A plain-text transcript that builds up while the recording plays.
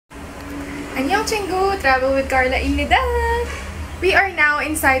Annyeong Chenggu! Travel with Carla Inida! We are now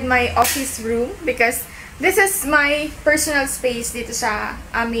inside my office room because this is my personal space dito sa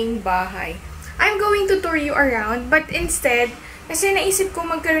aming bahay. I'm going to tour you around, but instead, kasi naisip ko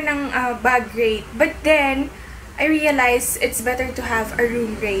magkaroon ng bag rate. But then, I realized it's better to have a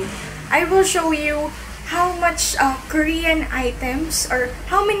room rate. I will show you how much Korean items or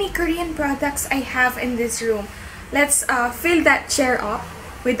how many Korean products I have in this room. Let's fill that chair up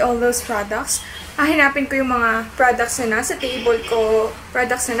with all those products. Hanapin ko yung mga products na nasa table ko,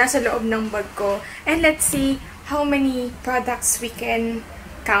 products na nasa loob ng bag ko, and let's see how many products we can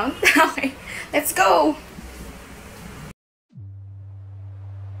count. Okay, let's go!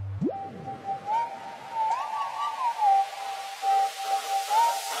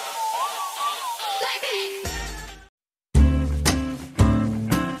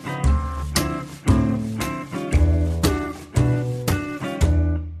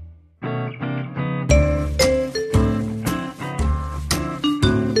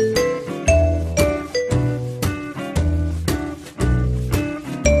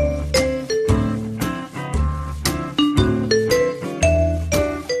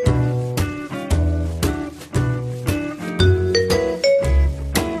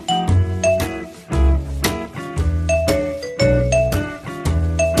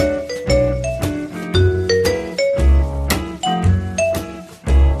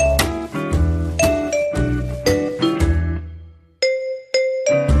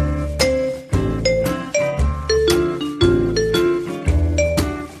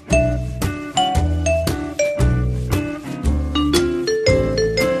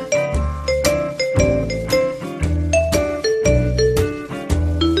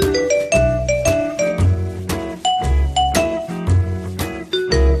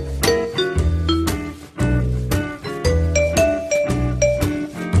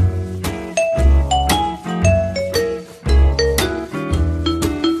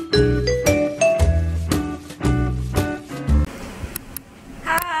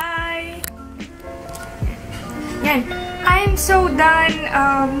 I'm so done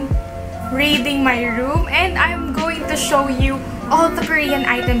raiding my room, and I'm going to show you all the Korean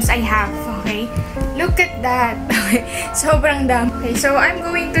items I have, okay? Look at that! Sobrang dami. Okay, so I'm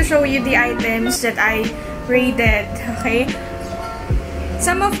going to show you the items that I raided, okay?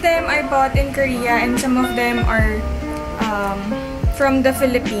 Some of them I bought in Korea, and some of them are from the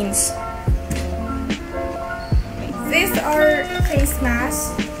Philippines. These are face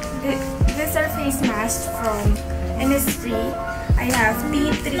masks. These are face masks from Innisfree. I have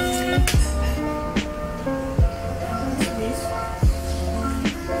T3. What's this?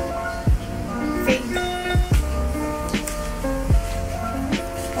 Fake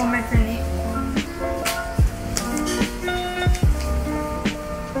pomegranate.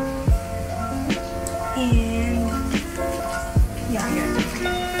 And yeah.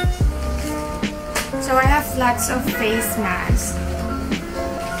 So I have lots of face masks.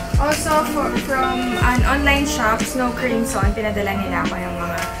 Also, from an online shop, Snow Crimson, pinadala nila ako ng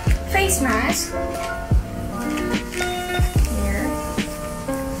mga face mask. Here.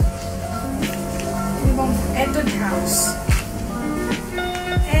 Etude House.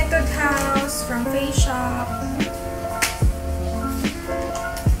 Etude House from Face Shop.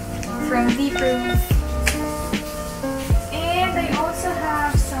 From V-Proof. And I also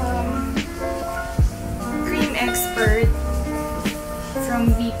have some Cream Expert from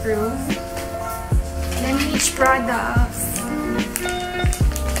V-Proof. Then each products.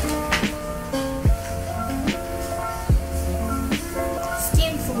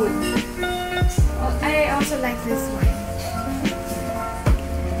 Skin Food. I also like this one.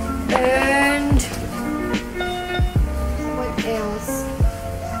 And what else?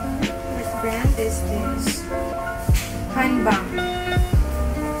 What brand is this? Hanbang.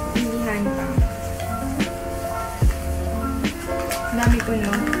 Hindi Hanbang. Dami ko,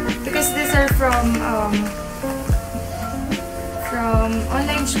 no? Because these are from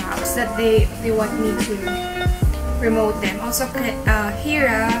online shops that they want me to promote them. Also,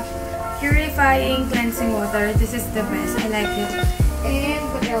 Hira Purifying Cleansing Water. This is the best. I like it. And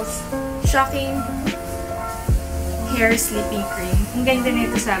what else? Shocking Hair Sleeping Cream. Ang ganda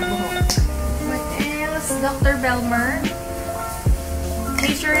nito sa buhok. What else? Dr. Belmer.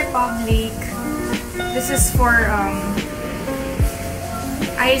 Nature Republic. This is for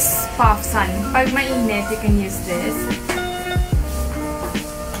Ice Puff Sun. Pag mainit, you can use this.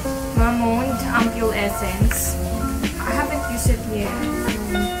 Mamond Ampule Essence. I haven't used it yet.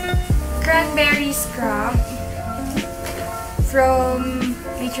 Cranberry Scrub from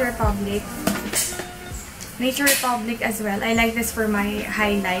Nature Republic. Nature Republic as well. I like this for my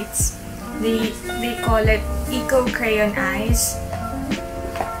highlights. They call it Eco Crayon Eyes.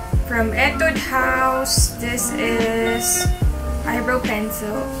 From Etude House, this is eyebrow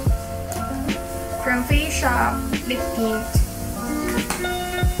pencil. From Face Shop, lip tint.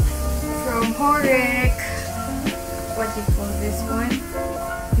 From Horek, what do you call this one?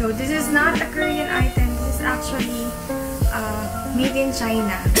 No, this is not a Korean item. This is actually made in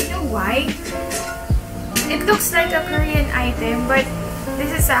China. You know why? It looks like a Korean item, but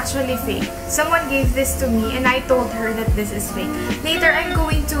this is actually fake. Someone gave this to me and I told her that this is fake. Later, I'm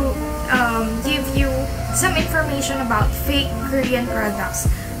going to give you some information about fake Korean products.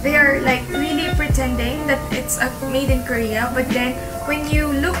 They are like really pretending that it's made in Korea, but then when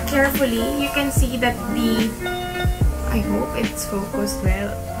you look carefully, you can see that I hope it's focused well.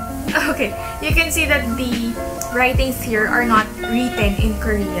 Okay, you can see that the writings here are not written in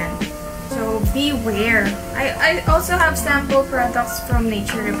Korean. So beware. I also have sample products from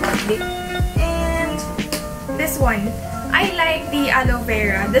Nature Republic. And this one. I like the aloe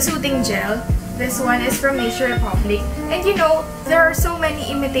vera, the soothing gel. This one is from Nature Republic. And you know, there are so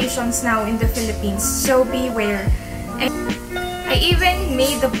many imitations now in the Philippines. So beware. And I even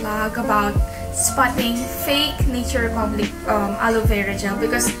made a vlog about spotting fake Nature Republic aloe vera gel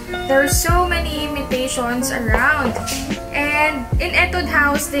because there are so many imitations around. And in Etude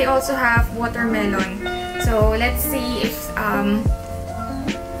House, they also have watermelon. So let's see if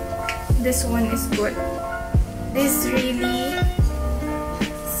this one is good. This really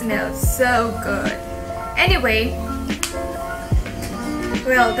smells so good. Anyway,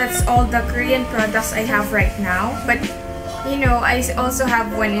 well, that's all the Korean products I have right now. But you know, I also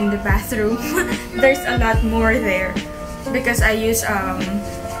have one in the bathroom. There's a lot more there because I use a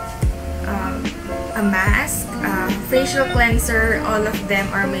mask, facial cleanser. All of them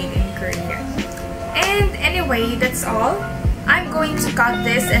are made in Korea. And anyway, that's all. I'm going to cut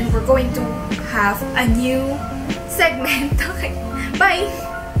this and we're going to have a new segment. Okay, bye!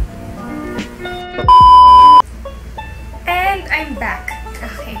 And I'm back.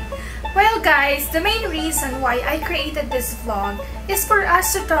 Okay. Well guys, the main reason why I created this vlog is for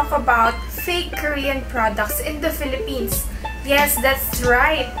us to talk about fake Korean products in the Philippines. Yes, that's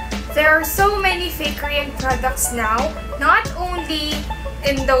right. There are so many fake Korean products now, not only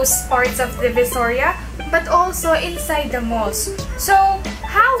in those parts of the Divisoria, but also inside the malls. So,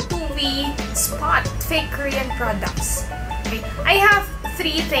 how do we spot fake Korean products? Okay. I have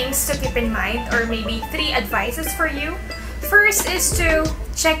 3 things to keep in mind, or maybe 3 advices for you. First is to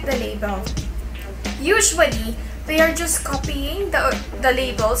check the label. Usually, they are just copying the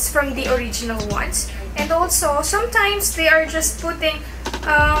labels from the original ones. And also, sometimes they are just putting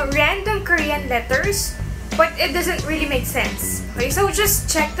random Korean letters, but it doesn't really make sense. Okay, so just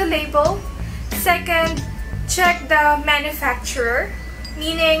check the label. Second, check the manufacturer,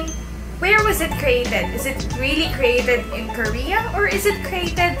 meaning where was it created? Is it really created in Korea or is it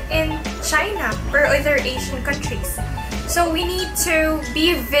created in China or other Asian countries? So we need to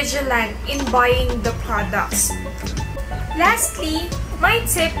be vigilant in buying the products. Lastly, my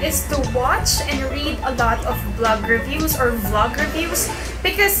tip is to watch and read a lot of blog reviews or vlog reviews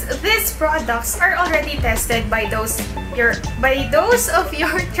because these products are already tested by those of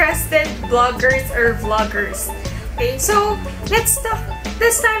your trusted bloggers or vloggers. Okay, so let's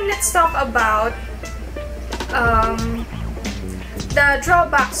talk about the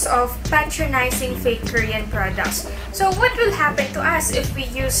drawbacks of patronizing fake Korean products. So what will happen to us if we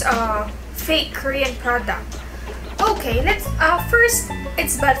use a fake Korean product? Okay, first,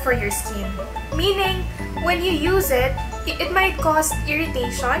 it's bad for your skin. Meaning, when you use it, it might cause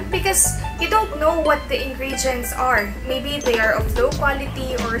irritation because you don't know what the ingredients are. Maybe they are of low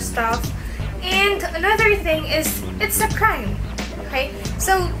quality or stuff. And another thing is, it's a crime. Okay?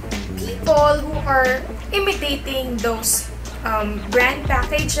 So, people who are imitating those brand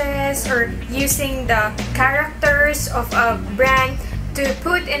packages or using the characters of a brand to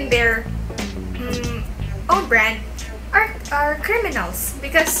put in their own brand are criminals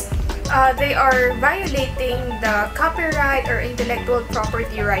because they are violating the copyright or intellectual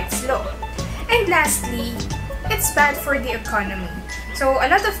property rights law. And lastly, it's bad for the economy. So a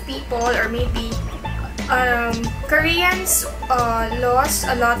lot of people, or maybe Koreans, lost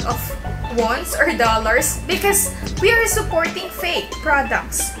a lot of wons or dollars because we are supporting fake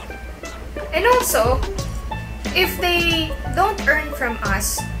products. And also, if they don't earn from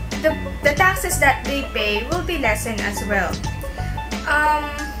us, the taxes that they pay will be lessened as well.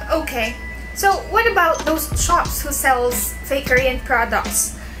 Okay, so what about those shops who sells fake Korean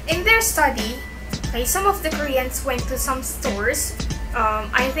products? In their study, okay, some of the Koreans went to some stores.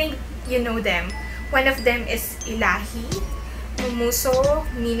 I think you know them. One of them is Ilahi. Mumuso,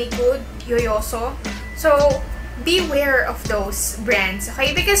 Minigood, Yoyoso. So beware of those brands,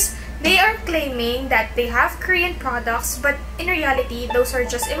 okay? Because they are claiming that they have Korean products, but in reality, those are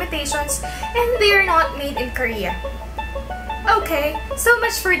just imitations and they are not made in Korea. Okay, so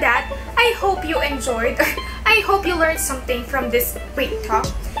much for that. I hope you enjoyed, or I hope you learned something from this quick talk.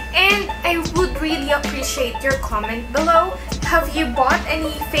 And I would really appreciate your comment below. Have you bought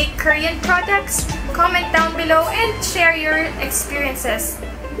any fake Korean products? Comment down below and share your experiences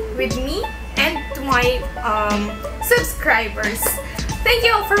with me and to my subscribers. Thank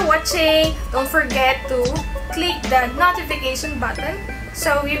you all for watching. Don't forget to click the notification button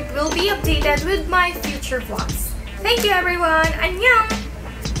so you will be updated with my future vlogs. Thank you everyone. Annyeong!